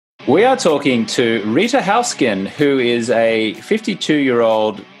We are talking to Rita Hausken, who is a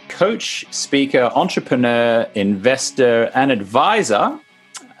 52-year-old coach, speaker, entrepreneur, investor, and advisor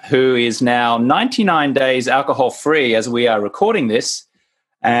who is now 99 days alcohol-free as we are recording this.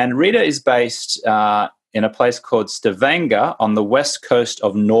 And Rita is based in a place called Stavanger on the west coast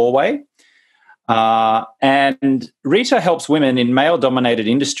of Norway. And Rita helps women in male-dominated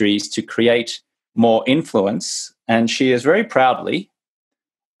industries to create more influence. And she is very proudly,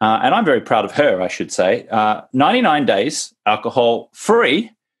 and I'm very proud of her, I should say, 99 days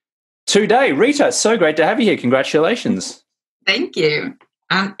alcohol-free today. Rita, it's so great to have you here. Congratulations. Thank you.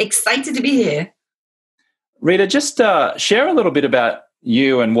 I'm excited to be here. Rita, just share a little bit about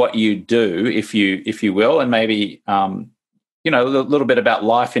you and what you do, if you will, and maybe a little bit about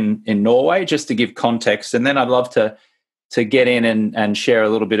life in Norway, just to give context. And then I'd love to get in and share a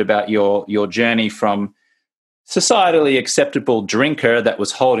little bit about your journey from societally acceptable drinker that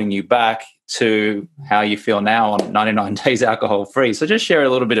was holding you back to how you feel now on 99 days alcohol free. So just share a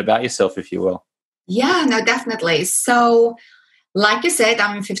little bit about yourself, if you will. Yeah, no, definitely. So like you said,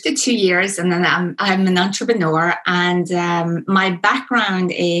 I'm 52 years and then I'm an entrepreneur, and my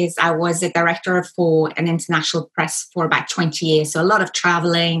background is I was a director for an international press for about 20 years. So a lot of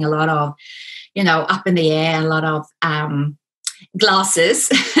traveling, a lot of, up in the air, a lot of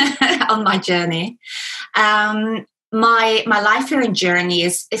glasses on my journey. My life here and journey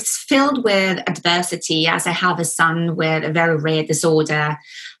is filled with adversity, as I have a son with a very rare disorder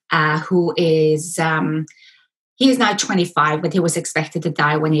who is he is now 25, but he was expected to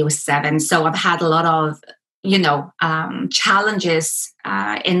die when he was 7. So I've had a lot of challenges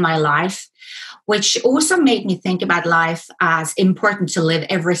in my life, which also made me think about life as important to live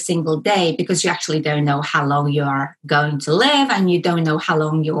every single day, because you actually don't know how long you are going to live, and you don't know how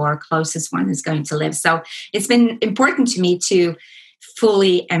long your closest one is going to live. So it's been important to me to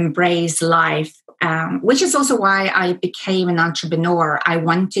fully embrace life, which is also why I became an entrepreneur. I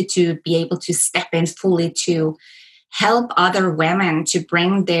wanted to be able to step in fully to help other women to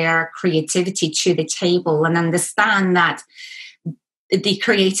bring their creativity to the table and understand that the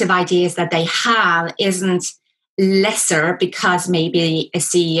creative ideas that they have isn't lesser because maybe a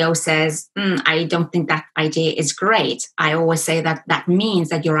CEO says, I don't think that idea is great. I always say that means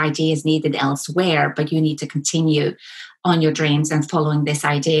that your idea is needed elsewhere, but you need to continue on your dreams and following this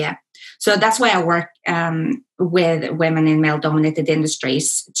idea. So that's why I work with women in male-dominated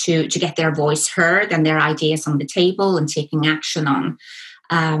industries to get their voice heard and their ideas on the table and taking action on.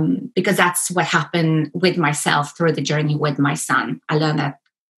 Because that's what happened with myself through the journey with my son. I learned that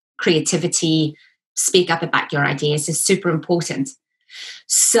creativity, speak up about your ideas is super important.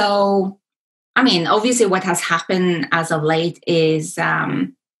 So, obviously what has happened as of late is,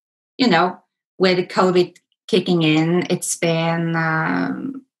 with COVID kicking in, it's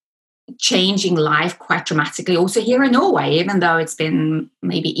been changing life quite dramatically also here in Norway, even though it's been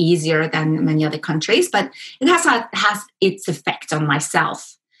maybe easier than many other countries, but it has its effect on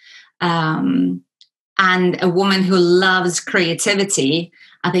myself. And a woman who loves creativity,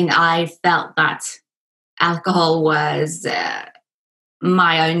 I think I felt that alcohol was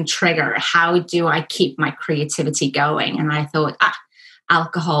my own trigger. How do I keep my creativity going? And I thought,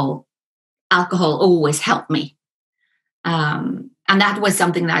 alcohol always helped me. And that was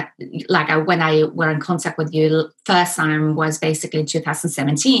something that, when I were in contact with you first time was basically in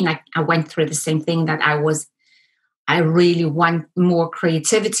 2017. I went through the same thing, that I really want more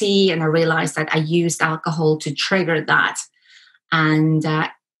creativity, and I realized that I used alcohol to trigger that, and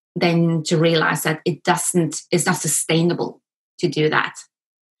then to realize that it's not sustainable to do that.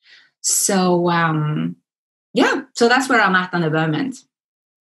 So so that's where I'm at the moment.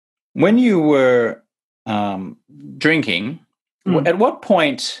 When you were drinking, at what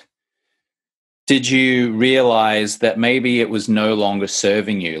point did you realize that maybe it was no longer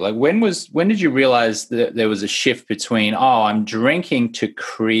serving you? Like when did you realize that there was a shift between, I'm drinking to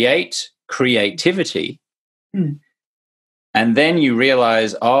create creativity, and then you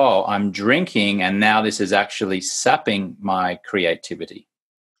realize, I'm drinking and now this is actually sapping my creativity?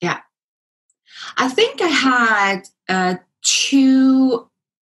 Yeah. I think I had 2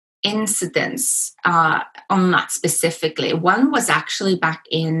 incidents on that specifically. One was actually back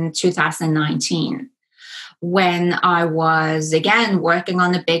in 2019 when I was again working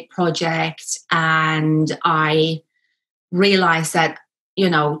on a big project, and I realized that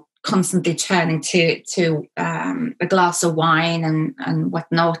constantly turning to a glass of wine and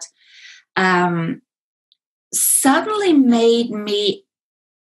whatnot suddenly made me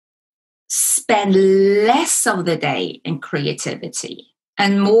spend less of the day in creativity.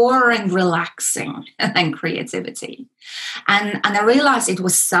 and more and relaxing than creativity. And I realized it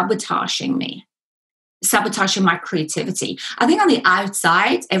was sabotaging me, sabotaging my creativity. I think on the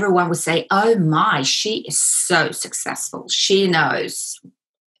outside, everyone would say, oh my, she is so successful. She knows.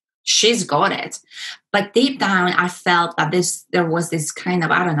 She's got it. But deep down, I felt that there was this kind of,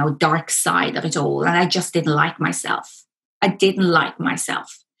 I don't know, dark side of it all. And I just didn't like myself. I didn't like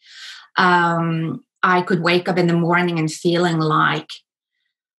myself. I could wake up in the morning and feeling like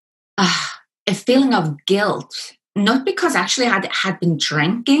a feeling of guilt, not because actually I had been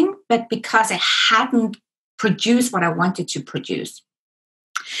drinking, but because I hadn't produced what I wanted to produce.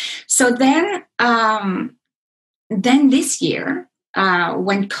 So then this year,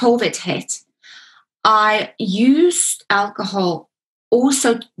 when COVID hit, I used alcohol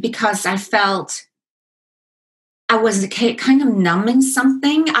also because I felt I was kind of numbing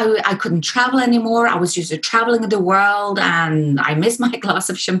something. I couldn't travel anymore. I was used to traveling the world, and I missed my glass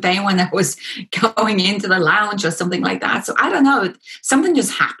of champagne when I was going into the lounge or something like that. So I don't know, something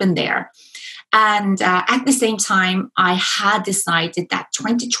just happened there. And at the same time, I had decided that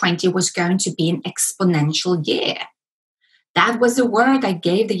 2020 was going to be an exponential year. That was the word I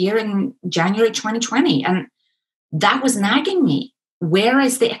gave the year in January 2020. And that was nagging me. Where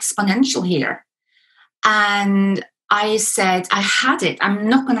is the exponential here? And I said, I had it. I'm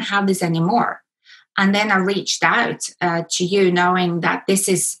not going to have this anymore. And then I reached out to you, knowing that this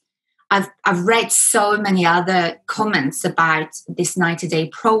is, I've read so many other comments about this 90-day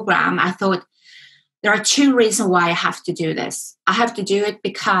program. I thought there are two reasons why I have to do this. I have to do it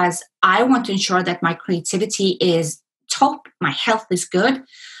because I want to ensure that my creativity is top, my health is good.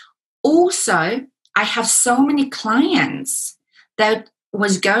 Also, I have so many clients that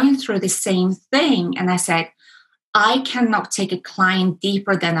was going through the same thing. And I said, I cannot take a client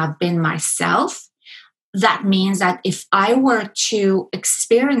deeper than I've been myself. That means that if I were to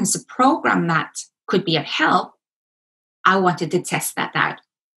experience a program that could be of help, I wanted to test that out.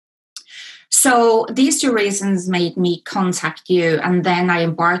 So these two reasons made me contact you. And then I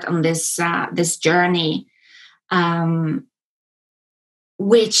embarked on this journey,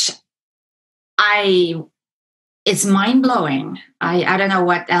 which it's mind-blowing. I don't know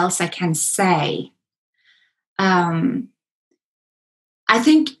what else I can say. I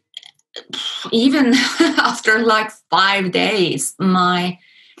think even after like 5 days, the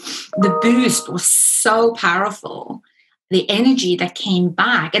boost was so powerful. The energy that came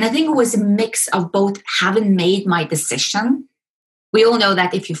back. And I think it was a mix of both having made my decision. We all know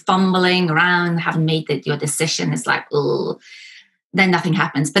that if you're fumbling around, haven't made your decision, it's like, oh, then nothing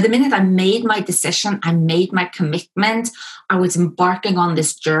happens. But the minute I made my decision, I made my commitment, I was embarking on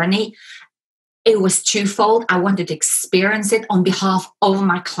this journey, it was twofold. I wanted to experience it on behalf of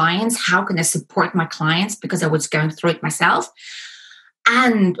my clients. How can I support my clients? Because I was going through it myself,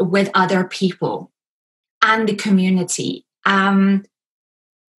 and with other people and the community. And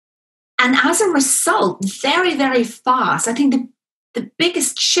as a result, very, very fast, I think the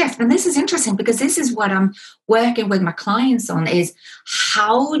biggest shift, and this is interesting because this is what I'm working with my clients on, is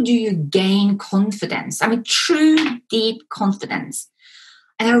how do you gain confidence? I mean, true, deep confidence.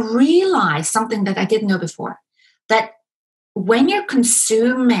 And I realized something that I didn't know before, that when you're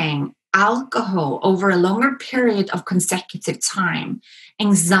consuming alcohol over a longer period of consecutive time,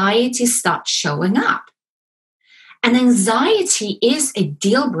 anxiety starts showing up. And anxiety is a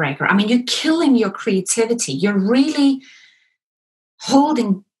deal breaker. I mean, you're killing your creativity. You're really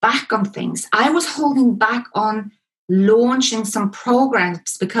holding back on things. I was holding back on launching some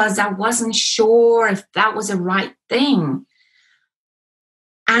programs because I wasn't sure if that was the right thing.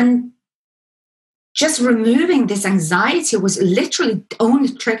 And just removing this anxiety was literally only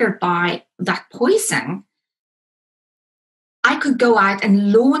triggered by that poison. I could go out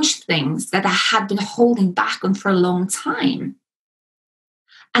and launch things that I had been holding back on for a long time.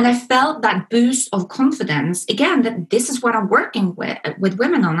 And I felt that boost of confidence. Again, that this is what I'm working with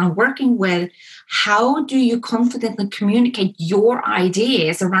women on. I'm working with how do you confidently communicate your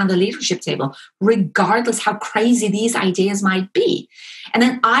ideas around the leadership table, regardless how crazy these ideas might be. And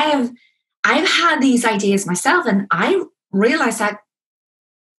then I've had these ideas myself, and I realized that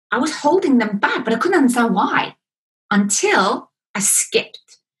I was holding them back, but I couldn't understand why until I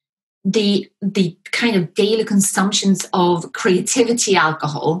skipped the kind of daily consumptions of creativity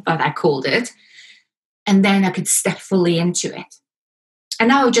alcohol, that I called it, and then I could step fully into it. And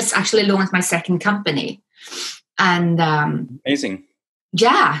now I just actually launched my second company, and amazing,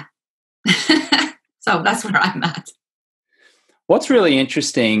 yeah. So that's where I'm at. What's really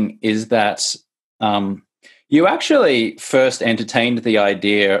interesting is that you actually first entertained the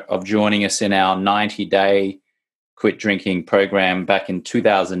idea of joining us in our 90-day quit drinking program back in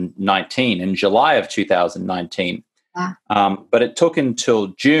 2019, in July of 2019. But it took until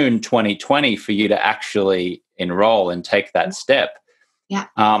June 2020 for you to actually enroll and take that step. Yeah.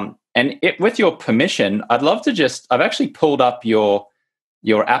 And with your permission, I'd love to I've actually pulled up your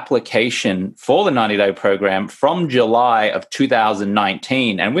application for the 90-day program from July of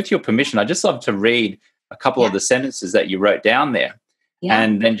 2019. And with your permission, I'd just love to read a couple of the sentences that you wrote down there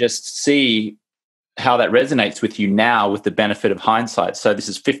and then just see how that resonates with you now with the benefit of hindsight. So this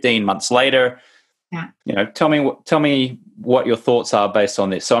is 15 months later. Yeah. You know, tell me what your thoughts are based on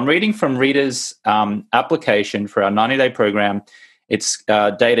this. So I'm reading from Rita's application for our 90-day program. It's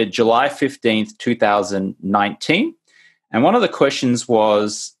dated July 15th, 2019. And one of the questions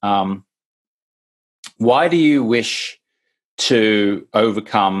was, why do you wish to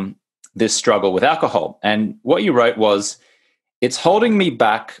overcome this struggle with alcohol? And what you wrote was, it's holding me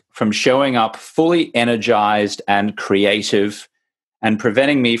back from showing up fully energized and creative and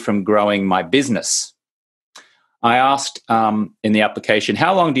preventing me from growing my business. I asked in the application,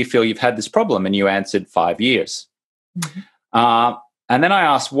 how long do you feel you've had this problem? And you answered 5 years. Mm-hmm. And then I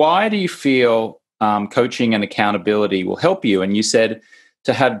asked, why do you feel coaching and accountability will help you? And you said,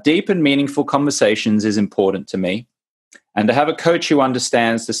 to have deep and meaningful conversations is important to me. And to have a coach who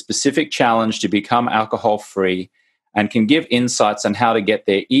understands the specific challenge to become alcohol-free and can give insights on how to get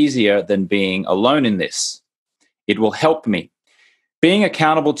there easier than being alone in this. It will help me. Being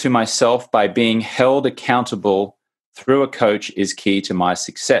accountable to myself by being held accountable through a coach is key to my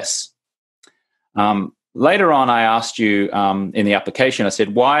success. Later on, I asked you in the application, I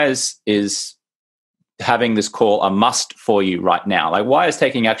said, why is having this call a must for you right now? Like, why is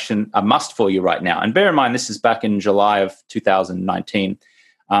taking action a must for you right now? And bear in mind, this is back in July of 2019,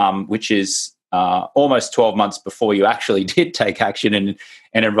 which is almost 12 months before you actually did take action and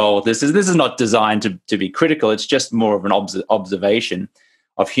enroll. This is not designed to be critical. It's just more of an observation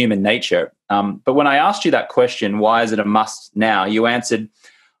of human nature. But when I asked you that question, why is it a must now? You answered,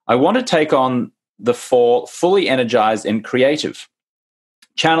 I want to take on the fall fully energized and creative.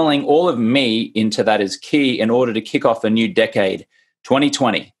 Channeling all of me into that is key in order to kick off a new decade,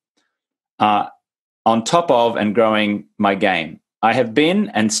 2020, on top of and growing my game. I have been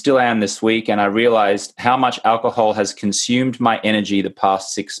and still am this week, and I realized how much alcohol has consumed my energy the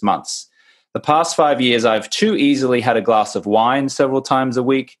past 6 months. The past 5 years, I've too easily had a glass of wine several times a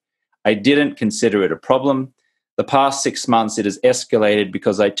week. I didn't consider it a problem. The past 6 months, it has escalated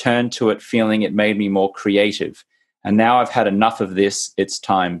because I turned to it feeling it made me more creative. And now I've had enough of this. It's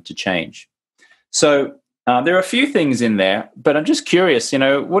time to change. So there are a few things in there, but I'm just curious,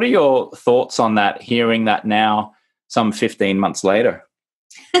 what are your thoughts on that, hearing that now, some 15 months later?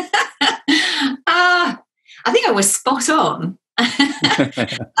 I think I was spot on.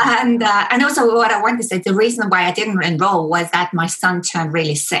 And also what I want to say, the reason why I didn't enroll was that my son turned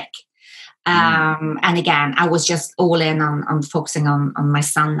really sick. And again, I was just all in on focusing on my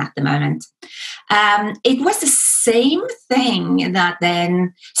son at the moment. It was the same thing that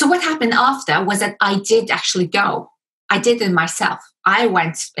then, so what happened after was that I did actually go. I did it myself. I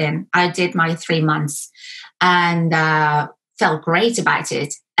went in, I did my 3 months and felt great about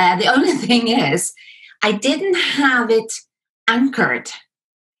it. The only thing is, I didn't have it anchored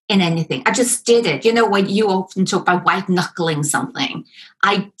in anything. I just did it. When you often talk about white knuckling something,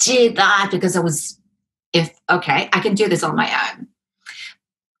 I did that because I can do this on my own.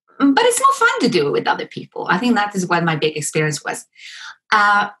 But it's more fun to do it with other people. I think that is what my big experience was.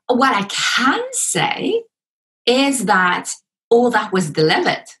 What I can say is that all that was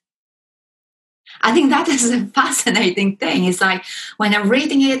delivered. I think that is a fascinating thing. It's like when I'm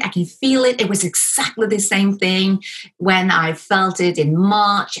reading it, I can feel it. It was exactly the same thing when I felt it in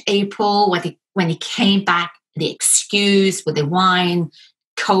March, April, when it came back, the excuse with the wine,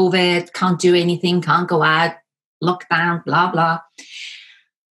 COVID, can't do anything, can't go out, lockdown, blah, blah.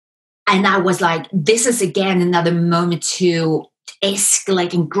 And I was like, this is again another moment to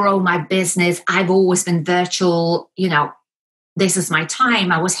escalate and grow my business. I've always been virtual, this is my time.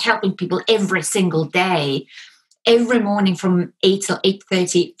 I was helping people every single day, every morning from 8 till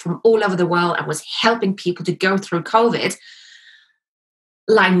 8:30 from all over the world. I was helping people to go through COVID,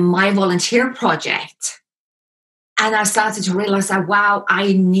 like my volunteer project. And I started to realize that, wow,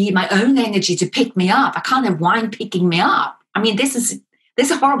 I need my own energy to pick me up. I can't have wine picking me up. I mean, this is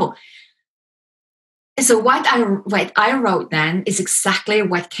horrible. So what I wrote then is exactly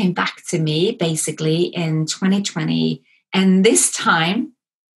what came back to me basically in 2020. And this time,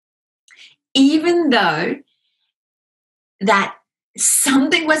 even though that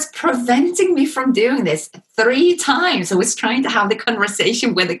something was preventing me from doing this 3 times, I was trying to have the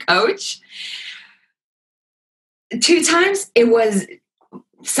conversation with a coach. 2 times it was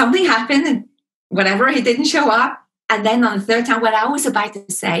something happened and whatever, he didn't show up. And then on the 3rd time, when I was about to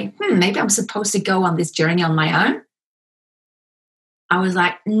say, maybe I'm supposed to go on this journey on my own, I was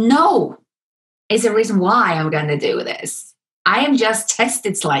like, no, is a reason why I'm going to do this. I am just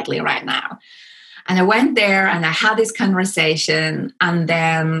tested slightly right now. And I went there and I had this conversation. And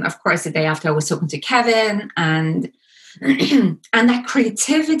then, of course, the day after, I was talking to Kevin, and and that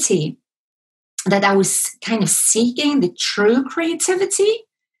creativity that I was kind of seeking, the true creativity,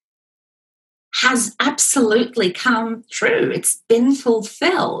 has absolutely come true. It's been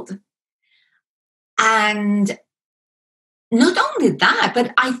fulfilled. And not only that,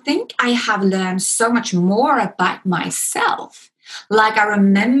 but I think I have learned so much more about myself. Like, I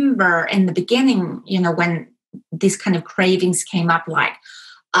remember in the beginning, when these kind of cravings came up, like,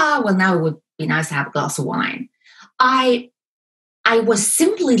 well, now it would be nice to have a glass of wine. I was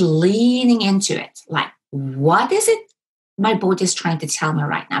simply leaning into it. Like, what is it my body is trying to tell me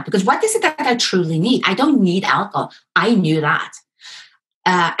right now? Because what is it that I truly need? I don't need alcohol. I knew that.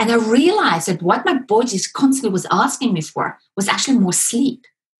 And I realized that what my body constantly was asking me for was actually more sleep.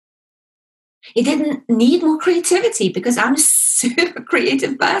 It didn't need more creativity, because I'm a super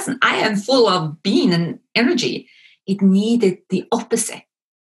creative person. I am full of being and energy. It needed the opposite.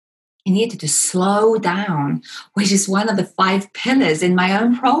 It needed to slow down, which is one of the 5 pillars in my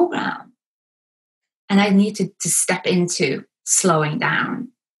own program. And I needed to step into slowing down.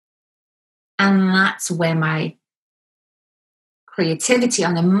 And that's where my creativity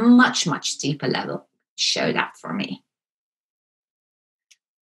on a much, much deeper level showed up for me.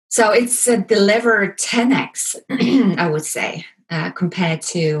 So it's a delivered 10x, I would say, compared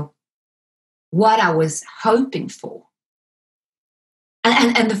to what I was hoping for.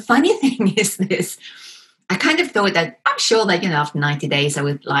 And the funny thing is this, I kind of thought that I'm sure that, after 90 days, I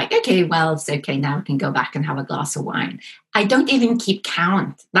would like, okay, well, it's okay. Now I can go back and have a glass of wine. I don't even keep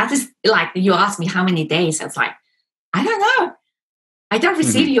count. That is like, you ask me how many days. It's like, I don't know. I don't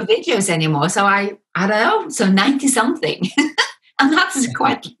receive your videos anymore. So I don't know. So 90 something. And that's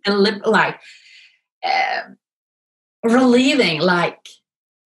quite relieving. Like,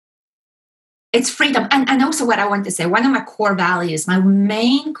 it's freedom. And also what I want to say, one of my core values, my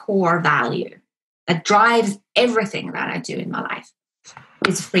main core value that drives everything that I do in my life,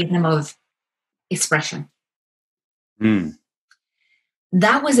 is freedom of expression.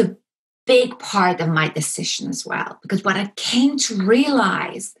 That was a big part of my decision as well, because what I came to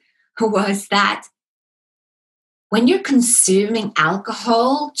realize was that when you're consuming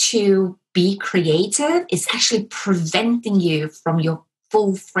alcohol to be creative, it's actually preventing you from your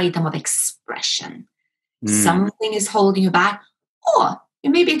full freedom of expression. Something is holding you back, or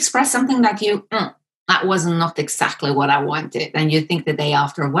you maybe express something that that was not exactly what I wanted. And you think the day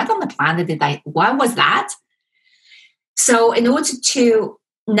after, what on the planet why was that? So in order to,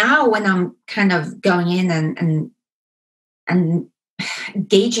 now when I'm kind of going in and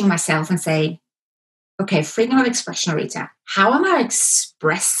gauging myself and say, okay, freedom of expression, Rita, how am I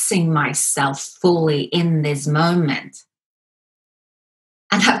expressing myself fully in this moment?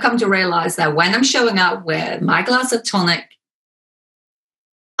 And I've come to realize that when I'm showing up with my glass of tonic,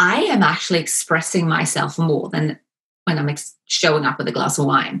 I am actually expressing myself more than when I'm showing up with a glass of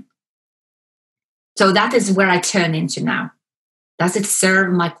wine. So that is where I turn into now. Does it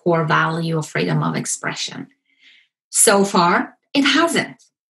serve my core value of freedom of expression? So far, it hasn't.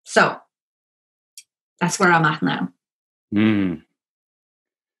 So that's where I'm at now.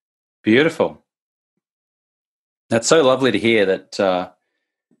 Beautiful. That's so lovely to hear that the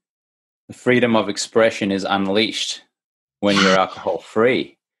freedom of expression is unleashed when you're alcohol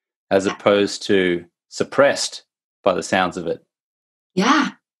free, as opposed to suppressed by the sounds of it.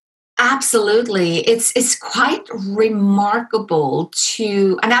 Yeah, absolutely. It's quite remarkable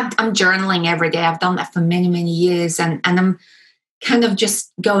to, and I'm journaling every day. I've done that for many, many years. And I'm kind of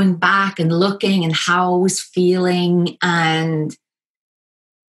just going back and looking and how I was feeling, and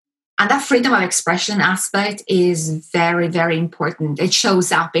that freedom of expression aspect is very, very important. It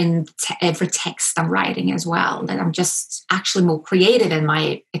shows up in every text I'm writing as well, that I'm just actually more creative in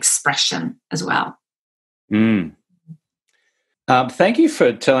my expression as well. Thank you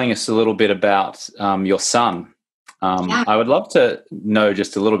for telling us a little bit about your son. I would love to know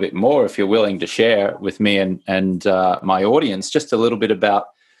just a little bit more, if you're willing to share with me and my audience, just a little bit about,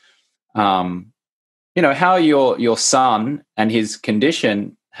 how your son and his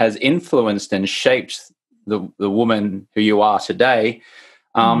condition has influenced and shaped the woman who you are today,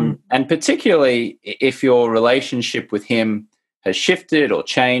 and particularly if your relationship with him has shifted or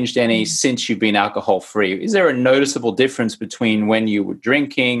changed any since you've been alcohol-free. Is there a noticeable difference between when you were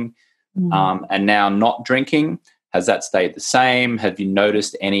drinking and now not drinking? Has that stayed the same? Have you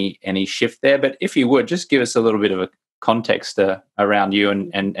noticed any shift there? But if you would, just give us a little bit of a context around you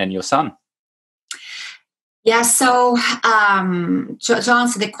and your son. Yeah, so to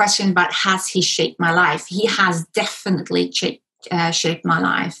answer the question about has he shaped my life, he has definitely shaped my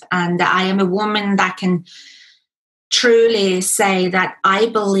life. And I am a woman that can truly say that I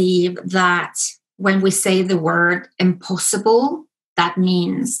believe that when we say the word impossible, that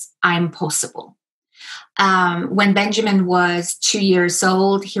means I'm possible. When Benjamin was 2 years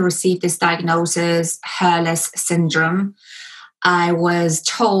old, he received this diagnosis, Hurley's syndrome. We were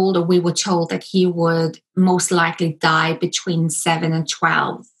told that he would most likely die between 7 and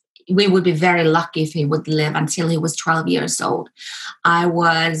 12. We would be very lucky if he would live until he was 12 years old. I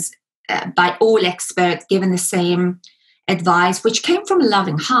was, by all experts, given the same advice, which came from a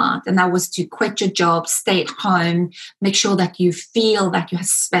loving heart, and that was to quit your job, stay at home, make sure that you feel that you have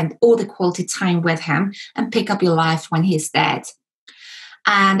spent all the quality time with him, and pick up your life when he's dead.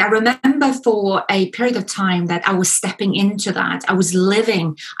 And I remember for a period of time that I was stepping into that. I was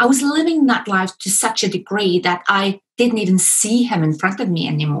living that life to such a degree that I didn't even see him in front of me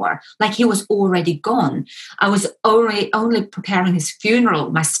anymore. Like he was already gone. I was only preparing his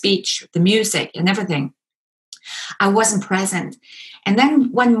funeral, my speech, the music and everything. I wasn't present. And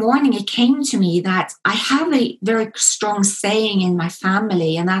then one morning it came to me that I have a very strong saying in my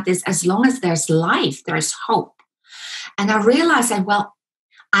family, and that is, as long as there's life, there's hope. And I realized that, well,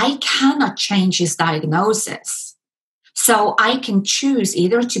 I cannot change his diagnosis. So I can choose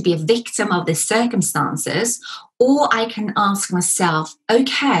either to be a victim of the circumstances, or I can ask myself,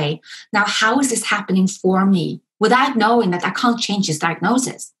 okay, now how is this happening for me without knowing that I can't change his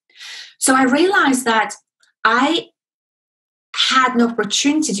diagnosis? So I realized that I had an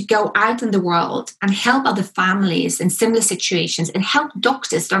opportunity to go out in the world and help other families in similar situations and help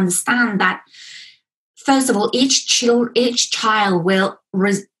doctors to understand that, first of all, each child will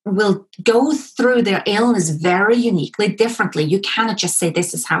go through their illness very uniquely, differently. You cannot just say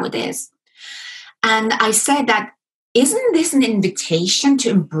this is how it is. And I said that, isn't this an invitation to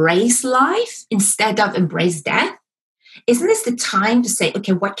embrace life instead of embrace death? Isn't this the time to say,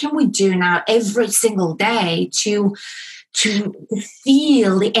 okay, what can we do now every single day to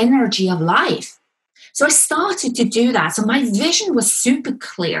feel the energy of life? So I started to do that. So my vision was super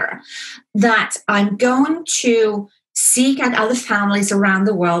clear that I'm going to seek out other families around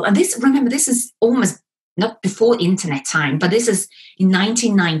the world. And this is almost not before internet time, but this is in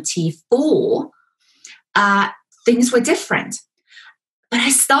 1994. Things were different. But I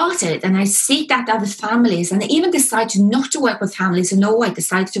started and I seeked out other families, and I even decided not to work with families in Norway. I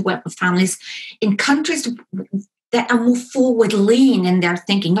decided to work with families in countries that are more forward lean in their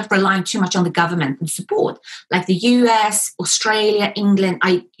thinking, not relying too much on the government and support, like the US, Australia, England.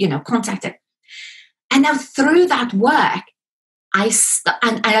 I contacted. And now through that work,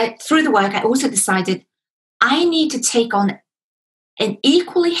 through the work, I also decided I need to take on an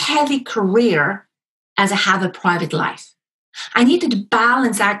equally heavy career as I have a private life. I needed to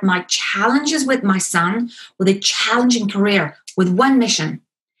balance out my challenges with my son with a challenging career with one mission: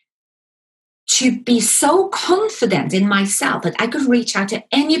 to be so confident in myself that I could reach out to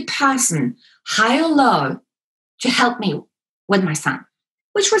any person, high or low, to help me with my son,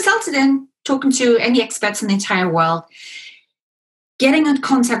 which resulted in talking to any experts in the entire world, getting in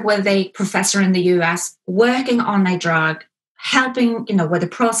contact with a professor in the US, working on a drug, helping, with the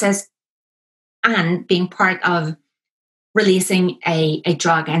process, and being part of releasing a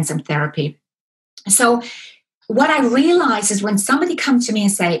drug enzyme therapy. So what I realize is when somebody comes to me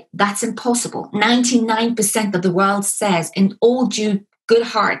and say, that's impossible, 99% of the world says in all due good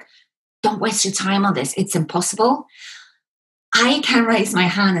heart, don't waste your time on this, it's impossible. I can raise my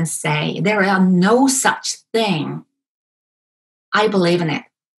hand and say, there are no such thing. I believe in it.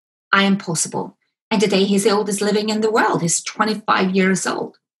 I am possible. And today he's the oldest living in the world. He's 25 years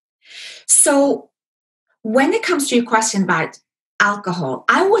old. So when it comes to your question about alcohol,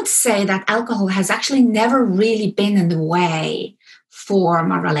 I would say that alcohol has actually never really been in the way for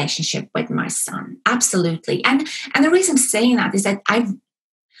my relationship with my son. Absolutely. And the reason I'm saying that is that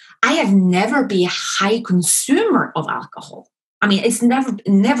I have never been a high consumer of alcohol. I mean, it's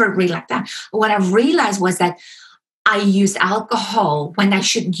never really like that. What I realized was that I used alcohol when I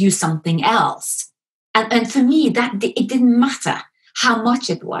should use something else. And for me, it didn't matter how much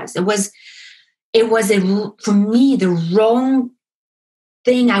it was. It was for me, the wrong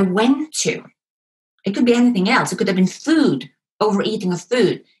thing I went to. It could be anything else. It could have been food, overeating of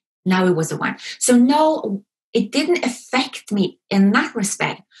food. Now it was the wine. So no, it didn't affect me in that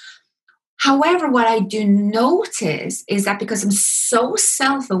respect. However, what I do notice is that because I'm so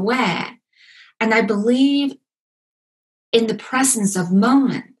self-aware, and I believe in the presence of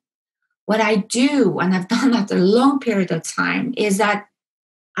moment, what I do, and I've done that a long period of time, is that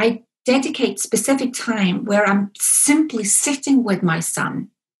I dedicate specific time where I'm simply sitting with my son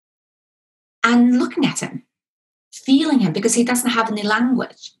and looking at him, feeling him, because he doesn't have any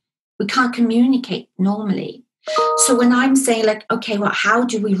language. We can't communicate normally. So when I'm saying like, okay, well, how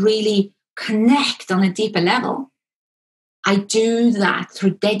do we really connect on a deeper level? I do that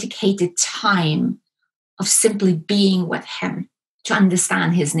through dedicated time of simply being with him to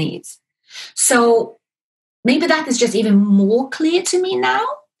understand his needs. So maybe that is just even more clear to me now.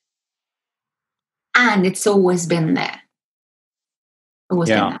 And it's always been there. Always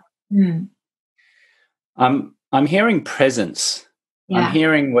been there. I'm hearing presence. Yeah. I'm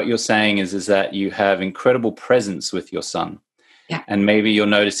hearing what you're saying is that you have incredible presence with your son. Yeah. And maybe you're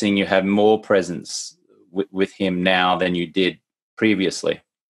noticing you have more presence with him now than you did previously.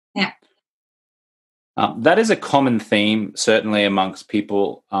 Yeah. That is a common theme, certainly amongst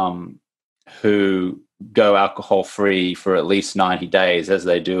people who go alcohol-free for at least 90 days, as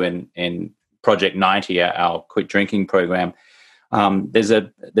they do in Project 90, our quit drinking program. There's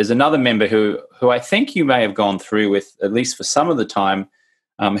another member who I think you may have gone through with, at least for some of the time,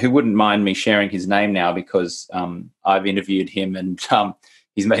 who wouldn't mind me sharing his name now, because I've interviewed him and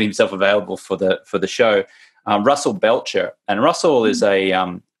he's made himself available for the show. Russell Belcher, and Russell is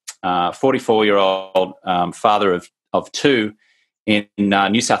a 44-year-old father of two in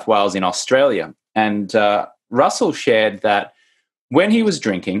New South Wales in Australia. And Russell shared that when he was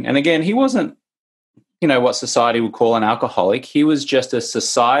drinking, and again, he wasn't, what society would call an alcoholic. He was just a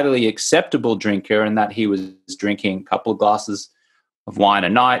societally acceptable drinker, and that he was drinking a couple of glasses of wine a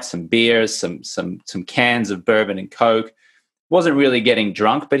night, some beers, some cans of bourbon and Coke. Wasn't really getting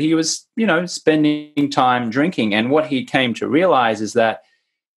drunk, but he was, spending time drinking. And what he came to realize is that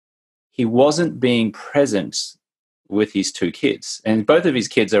he wasn't being present with his two kids. And both of his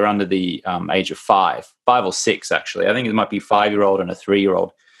kids are under the age of 5 or 6, actually. I think it might be a 5-year-old and a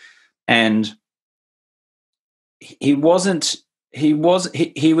 3-year-old. And he was in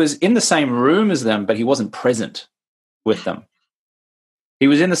the same room as them, but he wasn't present with them. He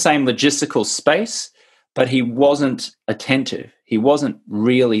was in the same logistical space, but he wasn't attentive. He wasn't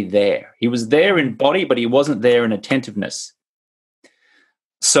really there. He was there in body, but he wasn't there in attentiveness.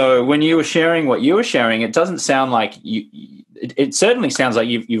 So when you were sharing what you were sharing, it doesn't sound like it certainly sounds like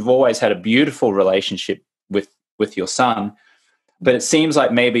you've always had a beautiful relationship with your son. But it seems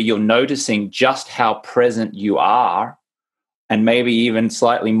like maybe you're noticing just how present you are, and maybe even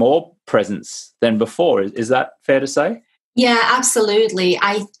slightly more presence than before. Is that fair to say? Yeah, absolutely.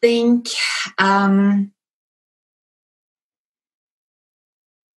 I think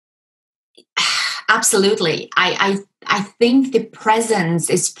absolutely. I think the presence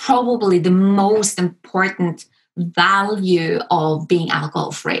is probably the most important value of being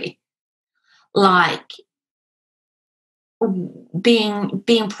alcohol-free. Like, being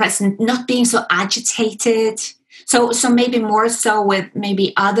present, not being so agitated. So maybe more so with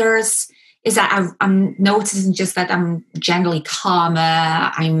maybe others is that I'm noticing just that I'm generally calmer.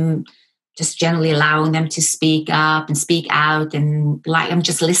 I'm just generally allowing them to speak up and speak out, and like I'm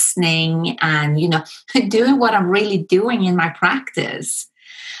just listening and doing what I'm really doing in my practice.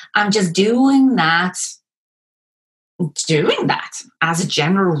 I'm just doing that as a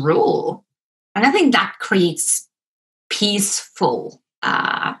general rule, and I think that creates peaceful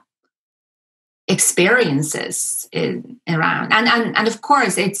experiences around, and of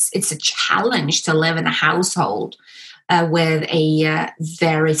course it's a challenge to live in a household with a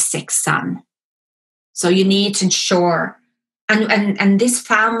very sick son. So you need to ensure, and this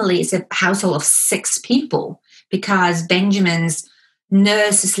family is a household of 6 people, because Benjamin's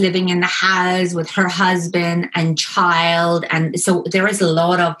nurse is living in the house with her husband and child, and so there is a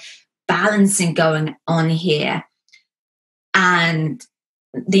lot of balancing going on here. And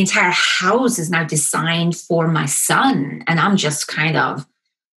the entire house is now designed for my son. And I'm just kind of,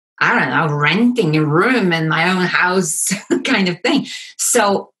 I don't know, renting a room in my own house kind of thing.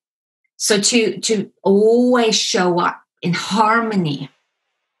 So to always show up in harmony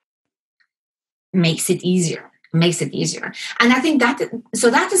makes it easier. And I think that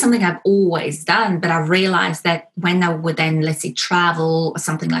is something I've always done, but I've realized that when I would then, let's say, travel or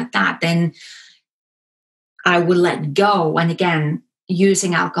something like that, then I would let go. And again,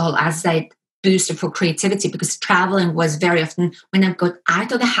 using alcohol as a booster for creativity, because traveling was very often when I got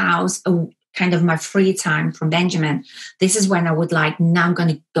out of the house, kind of my free time from Benjamin. This is when I would now I'm going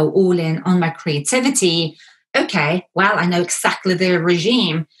to go all in on my creativity. Okay, well, I know exactly the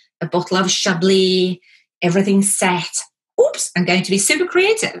regime, a bottle of Chablis, everything's set. Oops, I'm going to be super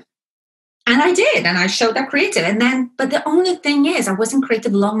creative. And I did, and I showed up creative. But the only thing is, I wasn't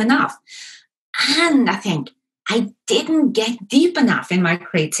creative long enough. And I think I didn't get deep enough in my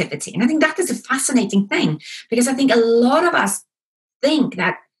creativity. And I think that is a fascinating thing, because I think a lot of us think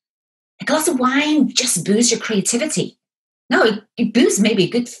that a glass of wine just boosts your creativity. No, it boosts maybe a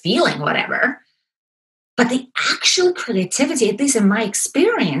good feeling, whatever. But the actual creativity, at least in my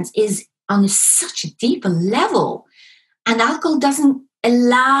experience, is on such a deeper level. And alcohol doesn't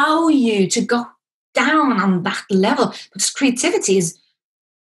allow you to go down on that level, because creativity is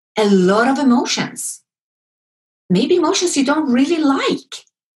a lot of emotions. Maybe emotions you don't really like,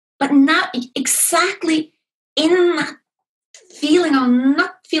 but not exactly in that feeling or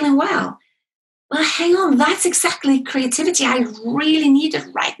not feeling well. Well, hang on, that's exactly creativity I really needed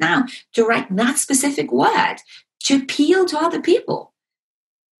right now, to write that specific word, to appeal to other people.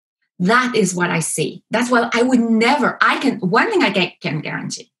 That is what I see. That's what I would never, one thing I can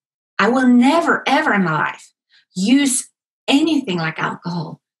guarantee, I will never, ever in my life use anything like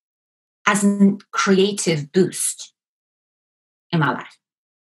alcohol as a creative boost in my life.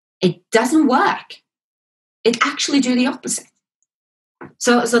 It doesn't work. It actually do the opposite.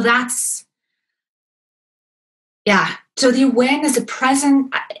 So that's, yeah. So the awareness, the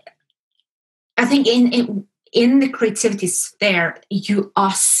present, I think in the creativity sphere, you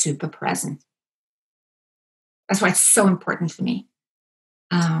are super present. That's why it's so important for me.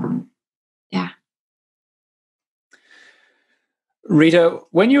 Yeah. Rita,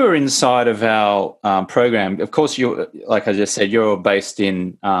 when you were inside of our program, of course, like I just said, you're based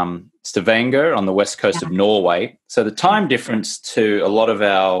in Stavanger on the west coast of Norway. So the time difference to a lot of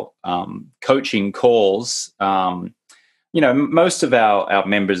our coaching calls, most of our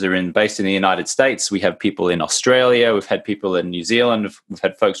members are based in the United States. We have people in Australia. We've had people in New Zealand. We've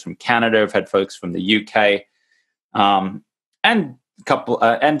had folks from Canada. We've had folks from the UK, and a couple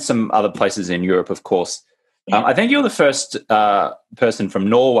and some other places in Europe, of course. I think you're the first person from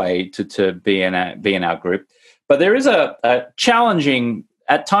Norway to be in our group, but there is a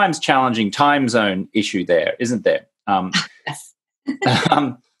at times challenging time zone issue there, isn't there? Yes.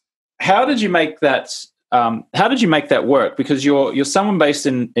 How did you make that? How did you make that work? Because you're someone based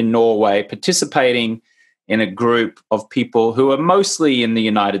in Norway, participating in a group of people who are mostly in the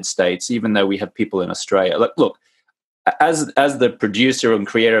United States, even though we have people in Australia. Look. As the producer and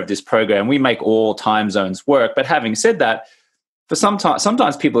creator of this program, we make all time zones work. But having said that,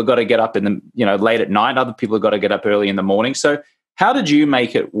 sometimes people have got to get up in the late at night. Other people have got to get up early in the morning. So how did you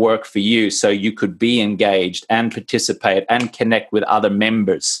make it work for you so you could be engaged and participate and connect with other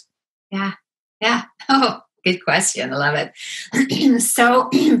members? Yeah. Oh, good question. I love it. So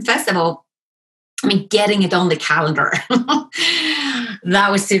first of all, getting it on the calendar.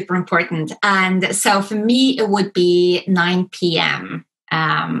 That was super important. And so for me, it would be 9 p.m.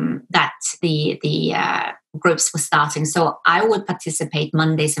 That the groups were starting. So I would participate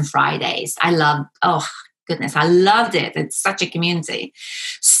Mondays and Fridays. I loved it. It's such a community.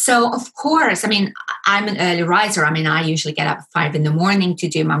 So of course, I'm an early riser. I usually get up at 5 a.m. to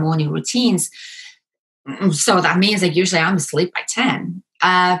do my morning routines. So that means that usually I'm asleep by 10.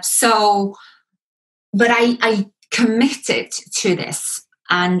 But I committed to this,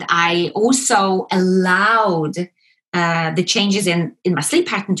 and I also allowed the changes in my sleep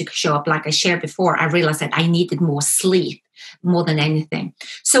pattern to show up. Like I shared before, I realized that I needed more sleep more than anything.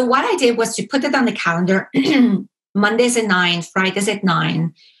 So what I did was to put it on the calendar, Mondays at 9, Fridays at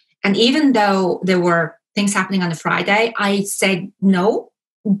 9. And even though there were things happening on a Friday, I said, no,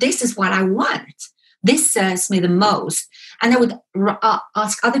 this is what I want. This serves me the most. And I would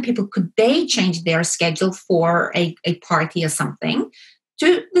ask other people, could they change their schedule for a party or something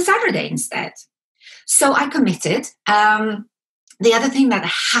to the Saturday instead? So I committed. The other thing that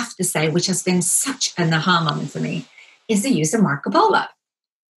I have to say, which has been such an aha moment for me, is the use of Marco Polo.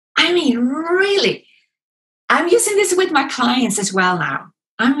 Really, I'm using this with my clients as well now.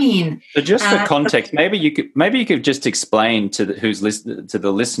 So just for context, maybe you could just explain to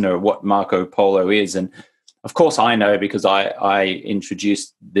the listener what Marco Polo is. And of course, I know because I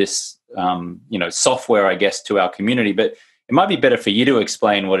introduced this software, I guess, to our community. But it might be better for you to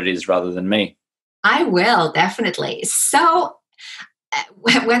explain what it is rather than me. I will, definitely. So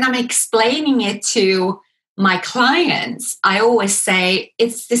when I'm explaining it to my clients, I always say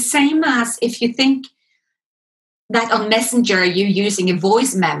it's the same as if you think that on Messenger you're using a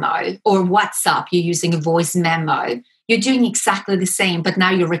voice memo, or WhatsApp you're using a voice memo. You're doing exactly the same, but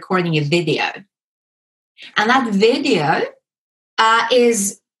now you're recording a video. And that video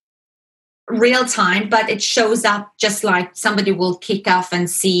is real time, but it shows up just like somebody will kick off and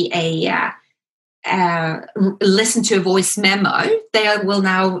see listen to a voice memo. They will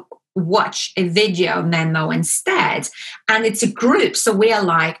now watch a video memo instead. And it's a group. So we are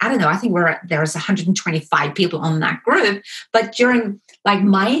like, I don't know, I think there's 125 people on that group. But during like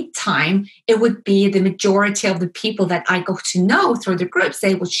my time, it would be the majority of the people that I got to know through the groups.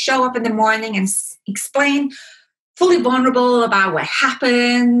 They would show up in the morning and explain fully vulnerable about what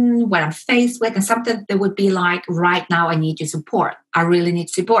happened, what I'm faced with, and something that would be like, right now, I need your support. I really need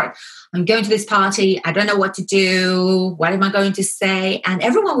support. I'm going to this party. I don't know what to do. What am I going to say? And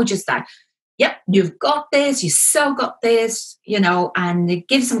everyone would just like, yep, you've got this. You so got this, and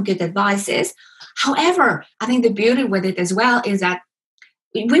give some good advices. However, I think the beauty with it as well is that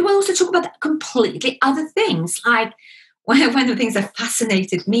we will also talk about completely other things. Like one of the things that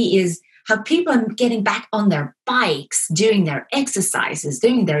fascinated me is how people are getting back on their bikes, doing their exercises,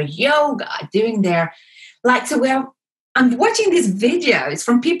 doing their yoga, doing their, I'm watching these videos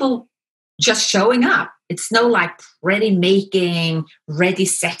from people just showing up. It's no like ready making, ready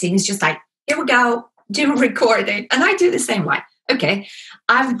setting. It's just like, here we go, do a recording. And I do the same way. Okay,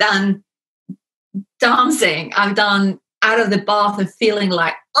 I've done dancing. I've done out of the bath and feeling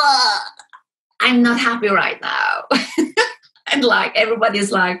like, I'm not happy right now. And like,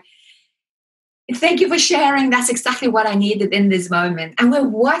 everybody's like, thank you for sharing. That's exactly what I needed in this moment. And we're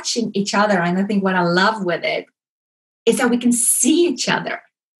watching each other. And I think what I love with it is that we can see each other.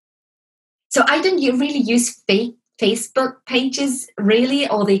 So I don't really use Facebook pages, really,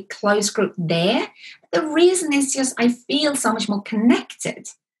 or the close group there. The reason is just I feel so much more connected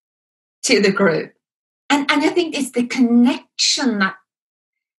to the group. And I think it's the connection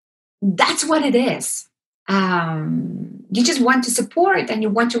that's what it is. You just want to support and you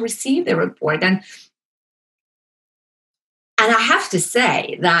want to receive the report. And I have to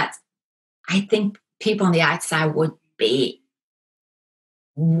say that I think people on the outside would be,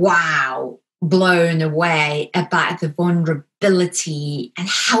 wow, blown away about the vulnerability and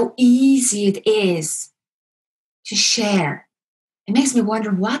how easy it is to share. It makes me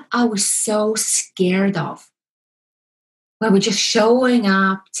wonder what I was so scared of. Where we're just showing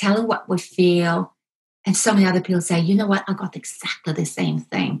up, telling what we feel, and so many other people say, you know what, I got exactly the same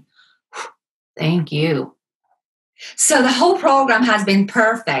thing. Thank you. So the whole program has been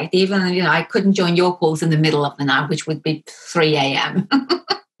perfect. Even, I couldn't join your calls in the middle of the night, which would be 3 a.m.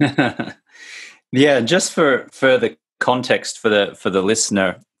 Yeah, just for further context for the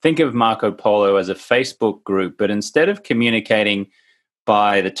listener, think of Marco Polo as a Facebook group, but instead of communicating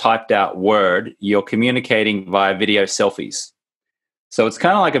by the typed out word, you're communicating via video selfies. So it's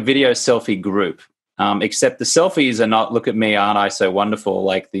kind of like a video selfie group. Except the selfies are not, look at me, aren't I so wonderful,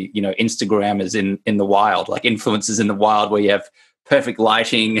 like the Instagram is in the wild, like influencers in the wild where you have perfect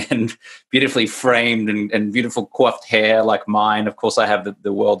lighting and beautifully framed and beautiful coiffed hair like mine. Of course, I have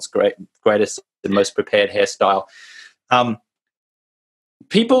the world's greatest and most prepared hairstyle.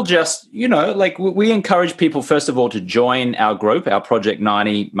 People just, we encourage people, first of all, to join our group, our Project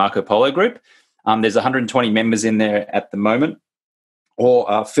 90 Marco Polo group. There's 120 members in there at the moment, or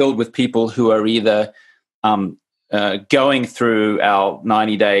are filled with people who are either going through our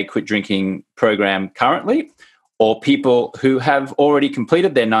 90-day quit drinking program currently, or people who have already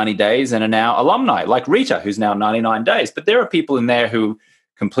completed their 90 days and are now alumni, like Rita, who's now 99 days. But there are people in there who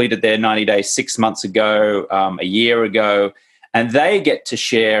completed their 90 days 6 months ago, a year ago, and they get to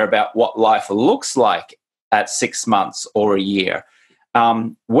share about what life looks like at 6 months or a year,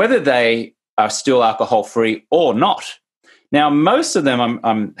 whether they are still alcohol-free or not. Now, most of them,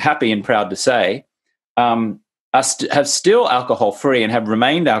 I'm happy and proud to say, have still alcohol-free and have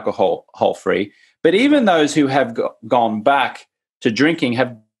remained alcohol-free. But even those who have gone back to drinking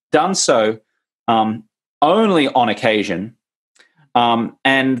have done so only on occasion,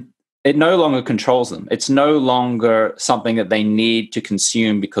 and it no longer controls them. It's no longer something that they need to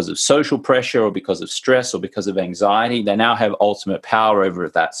consume because of social pressure or because of stress or because of anxiety. They now have ultimate power over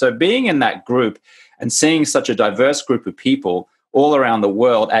that. So being in that group and seeing such a diverse group of people all around the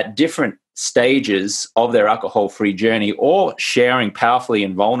world at different stages of their alcohol-free journey or sharing powerfully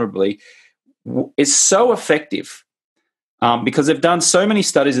and vulnerably is so effective because they've done so many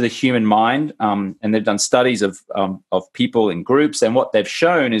studies of the human mind and they've done studies of people in groups. And what they've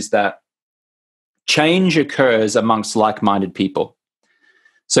shown is that change occurs amongst like-minded people.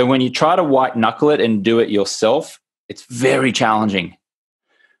 So when you try to white-knuckle it and do it yourself, it's very challenging.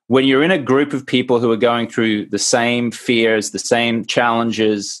 When you're in a group of people who are going through the same fears, the same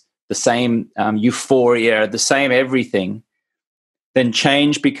challenges, the same euphoria, the same everything, then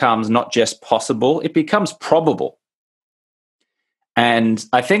change becomes not just possible, it becomes probable. And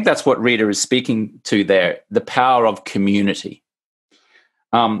I think that's what Rita is speaking to there, the power of community.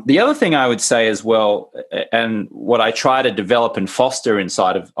 The other thing I would say as well, and what I try to develop and foster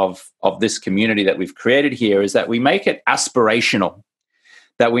inside of this community that we've created here, is that we make it aspirational,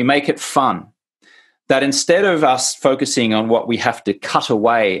 that we make it fun, that instead of us focusing on what we have to cut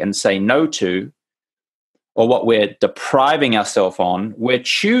away and say no to, or what we're depriving ourselves on, we're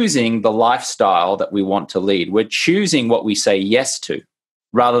choosing the lifestyle that we want to lead. We're choosing what we say yes to,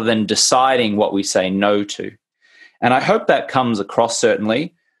 rather than deciding what we say no to. And I hope that comes across,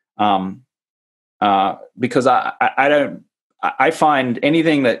 certainly, because I find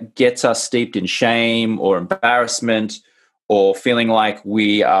anything that gets us steeped in shame or embarrassment, or feeling like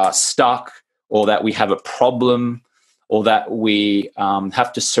we are stuck, or that we have a problem, or that we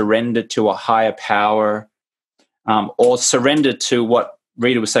have to surrender to a higher power, or surrender to what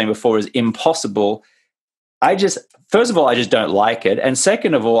Rita was saying before is impossible. First of all, I just don't like it. And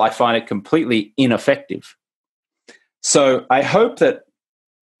second of all, I find it completely ineffective. So I hope that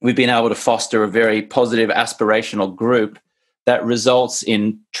we've been able to foster a very positive, aspirational group that results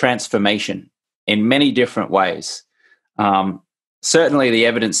in transformation in many different ways. Certainly the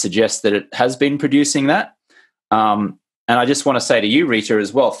evidence suggests that it has been producing that. And I just want to say to you, Rita,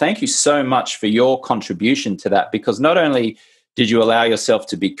 as well, thank you so much for your contribution to that, because not only did you allow yourself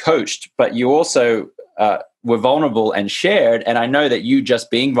to be coached, but you also were vulnerable and shared. And I know that you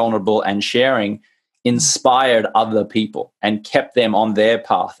just being vulnerable and sharing inspired other people and kept them on their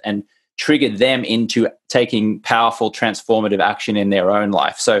path and triggered them into taking powerful, transformative action in their own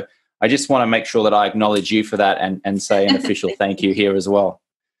life. So I just want to make sure that I acknowledge you for that and say an official thank you here as well.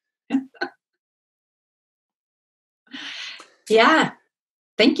 Yeah,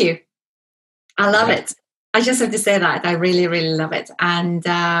 thank you. I love it. I just have to say that I really, really love it. And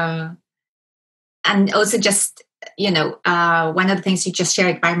also just, one of the things you just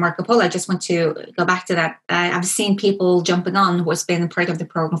shared by Marco Polo, I just want to go back to that. I've seen people jumping on who has been part of the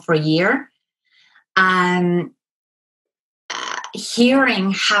program for a year, and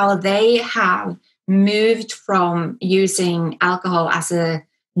hearing how they have moved from using alcohol as a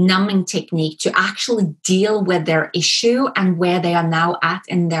numbing technique to actually deal with their issue and where they are now at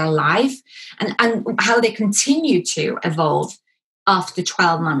in their life, and how they continue to evolve after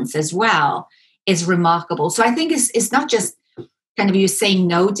 12 months as well, is remarkable. So I think it's not just kind of you saying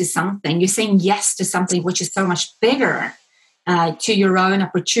no to something, you're saying yes to something which is so much bigger, to your own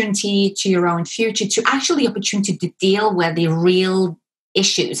opportunity, to your own future, to actually opportunity to deal with the real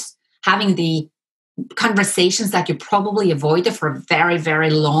issues, having the conversations that you probably avoided for a very, very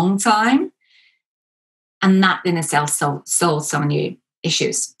long time. And that in itself solves so many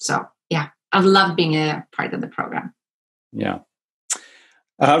issues. So yeah, I've loved being a part of the program. Yeah.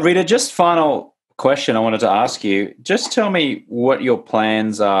 Rita, just final question I wanted to ask you. Just tell me what your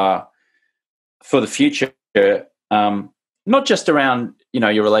plans are for the future, not just around,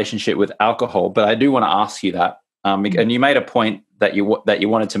 your relationship with alcohol, but I do want to ask you that. And you made a point that you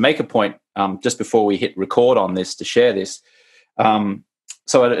wanted to make a point just before we hit record on this, to share this.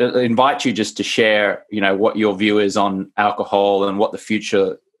 So I invite you just to share, what your view is on alcohol and what the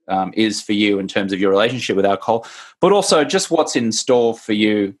future is for you in terms of your relationship with alcohol, but also just what's in store for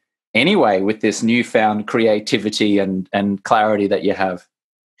you anyway with this newfound creativity and clarity that you have.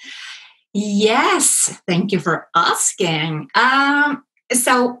 Yes, thank you for asking.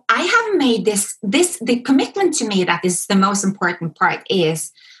 So I have made the commitment to me that is the most important part,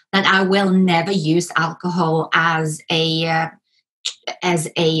 is that I will never use alcohol as a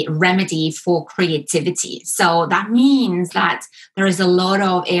remedy for creativity. So that means that there is a lot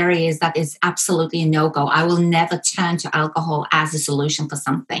of areas that is absolutely a no-go. I will never turn to alcohol as a solution for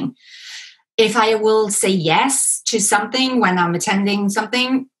something. If I will say yes to something when I'm attending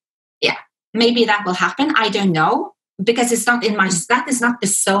something, yeah, maybe that will happen. I don't know, because it's not that is not the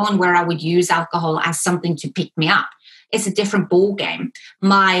zone where I would use alcohol as something to pick me up. It's a different ball game.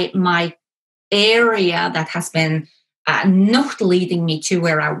 My area that has been not leading me to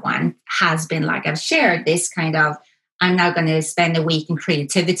where I want has been, like I've shared, this kind of, I'm now going to spend a week in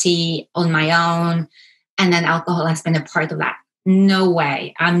creativity on my own. And then alcohol has been a part of that. No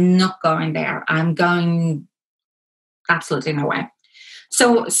way. I'm not going there. I'm going absolutely no way.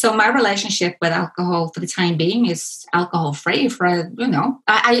 So my relationship with alcohol for the time being is alcohol free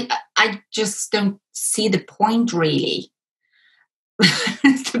I just don't see the point, really.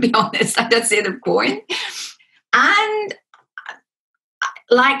 To be honest, I don't see the point. And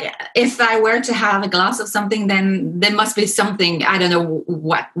like, if I were to have a glass of something, then there must be something, I don't know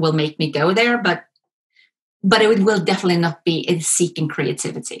what will make me go there, but it will definitely not be in seeking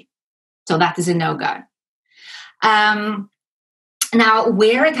creativity. So that is a no-go. Now,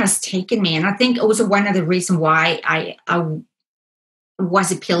 where it has taken me, and I think also one of the reasons why I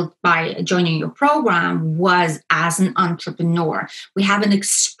was appealed by joining your program was, as an entrepreneur, we have an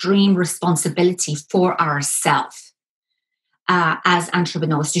extreme responsibility for ourselves as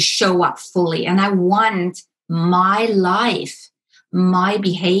entrepreneurs to show up fully. And I want my life, my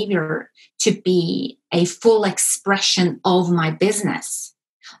behavior to be a full expression of my business.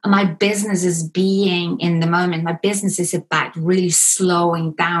 My business is being in the moment. My business is about really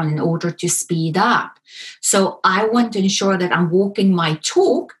slowing down in order to speed up. So I want to ensure that I'm walking my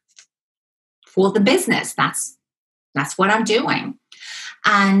talk for the business. That's what I'm doing.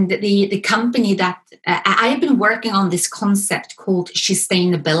 And the company that I have been working on this concept called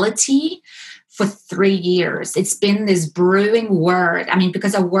sustainability for 3 years. It's been this brewing word. I mean,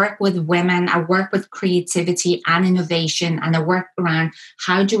 because I work with women, I work with creativity and innovation, and I work around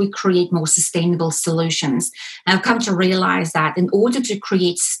how do we create more sustainable solutions. And I've come to realize that in order to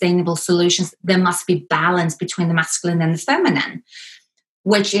create sustainable solutions, there must be balance between the masculine and the feminine,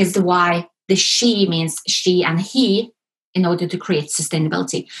 which is why the she means she and he in order to create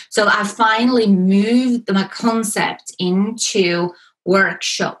sustainability. So I finally moved my concept into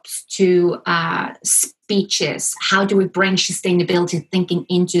workshops, to speeches. How do we bring sustainability thinking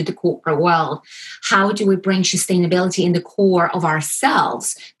into the corporate world? How do we bring sustainability in the core of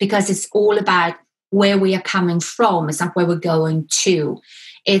ourselves? Because it's all about where we are coming from. It's not where we're going to.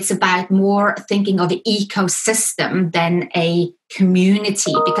 It's about more thinking of an ecosystem than a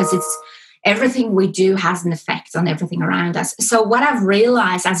community, because it's everything we do has an effect on everything around us. So what I've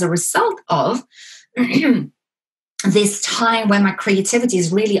realized as a result of this time when my creativity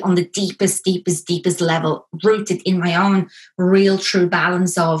is really on the deepest level, rooted in my own real true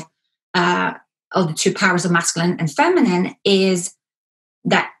balance of the two powers of masculine and feminine, is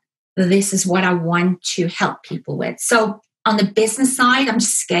that this is what I want to help people with. So on the business side, I'm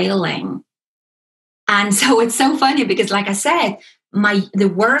scaling. And so it's so funny because, like I said,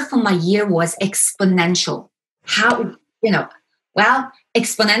 the word for my year was exponential. How,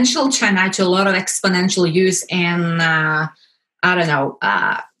 exponential turned out to a lot of exponential use in,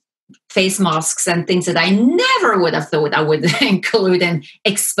 face masks and things that I never would have thought I would include in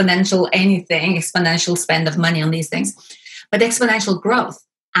exponential anything, exponential spend of money on these things, but exponential growth.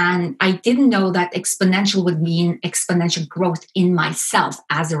 And I didn't know that exponential would mean exponential growth in myself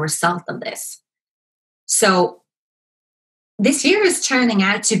as a result of this. So this year is turning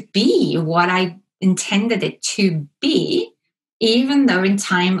out to be what I intended it to be, even though in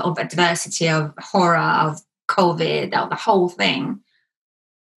time of adversity, of horror, of COVID, of the whole thing,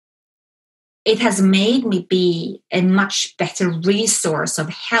 it has made me be a much better resource of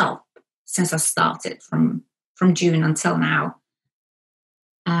help since I started from June until now.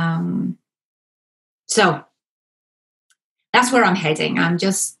 So that's where I'm heading. I'm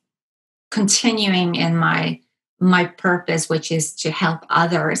just continuing in my purpose, which is to help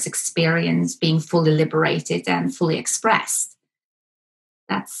others experience being fully liberated and fully expressed.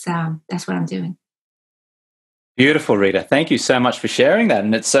 That's what I'm doing. Beautiful, Rita. Thank you so much for sharing that.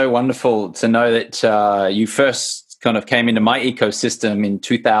 And it's so wonderful to know that you first kind of came into my ecosystem in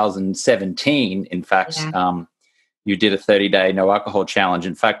 2017. In fact, you did a 30-day no alcohol challenge.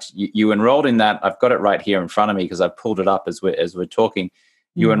 In fact, you enrolled in that. I've got it right here in front of me because I pulled it up as we're talking.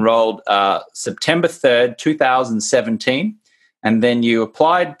 You enrolled September 3rd, 2017, and then you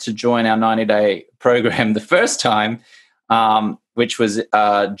applied to join our 90-day program the first time, which was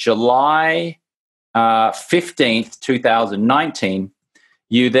July 15th, 2019.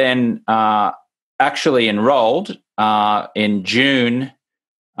 You then actually enrolled in June,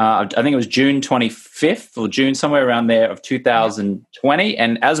 I think it was June 25th or June, somewhere around there, of 2020.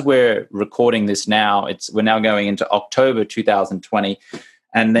 And as we're recording this now, we're now going into October 2020.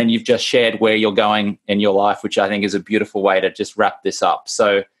 And then you've just shared where you're going in your life, which I think is a beautiful way to just wrap this up.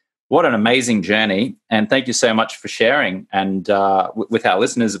 So what an amazing journey. And thank you so much for sharing, and with our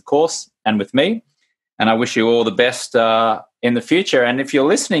listeners, of course, and with me. And I wish you all the best in the future. And if you're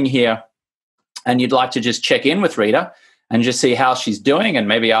listening here and you'd like to just check in with Rita and just see how she's doing, and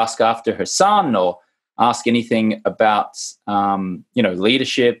maybe ask after her son, or ask anything about,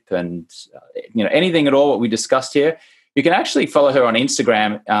 leadership and, anything at all what we discussed here, you can actually follow her on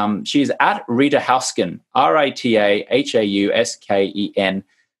Instagram. She's at Rita Hausken, RitaHausken.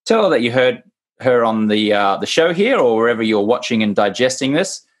 Tell her that you heard her on the show here, or wherever you're watching and digesting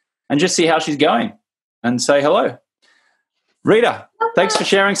this, and just see how she's going and say hello. Rita, thanks for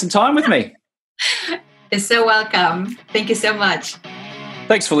sharing some time with me. You're so welcome. Thank you so much.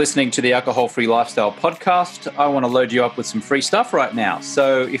 Thanks for listening to the Alcohol-Free Lifestyle Podcast. I want to load you up with some free stuff right now.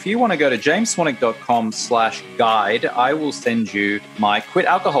 So if you want to go to jamesswanwick.com/guide, I will send you my Quit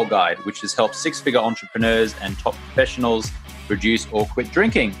Alcohol Guide, which has helped six-figure entrepreneurs and top professionals reduce or quit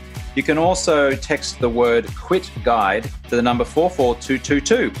drinking. You can also text the word quit guide to the number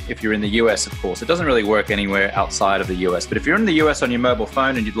 44222 if you're in the US, of course. It doesn't really work anywhere outside of the US. But if you're in the US on your mobile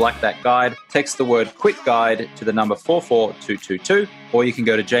phone and you'd like that guide, text the word quit guide to the number 44222, or you can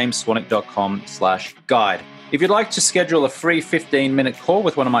go to jamesswanwick.com/guide. If you'd like to schedule a free 15-minute call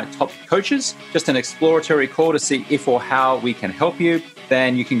with one of my top coaches, just an exploratory call to see if or how we can help you,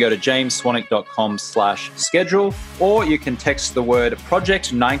 then you can go to jamesswanwick.com/schedule, or you can text the word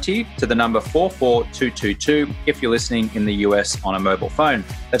Project 90 to the number 44222 if you're listening in the US on a mobile phone.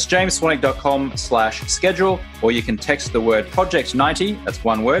 That's jamesswanwick.com/schedule, or you can text the word Project 90, that's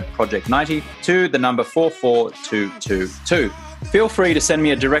one word, Project 90, to the number 44222. Feel free to send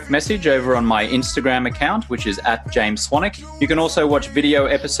me a direct message over on my Instagram account, which is @JamesSwanwick. You can also watch video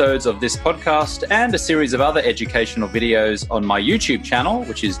episodes of this podcast and a series of other educational videos on my YouTube channel,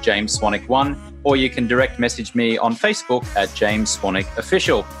 which is James Swanwick 1, or you can direct message me on Facebook @James Swanwick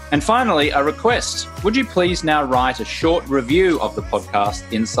Official. And finally, a request. Would you please now write a short review of the podcast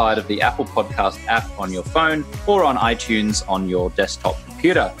inside of the Apple Podcast app on your phone or on iTunes on your desktop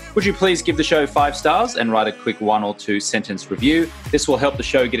computer? Would you please give the show 5 stars and write a quick 1 or 2 sentence review? This will help the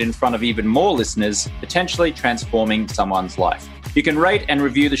show get in front of even more listeners, potentially transforming someone's life. You can rate and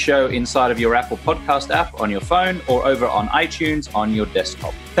review the show inside of your Apple Podcast app on your phone or over on iTunes on your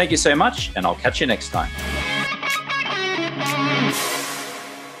desktop. Thank you so much, and I'll catch you next time.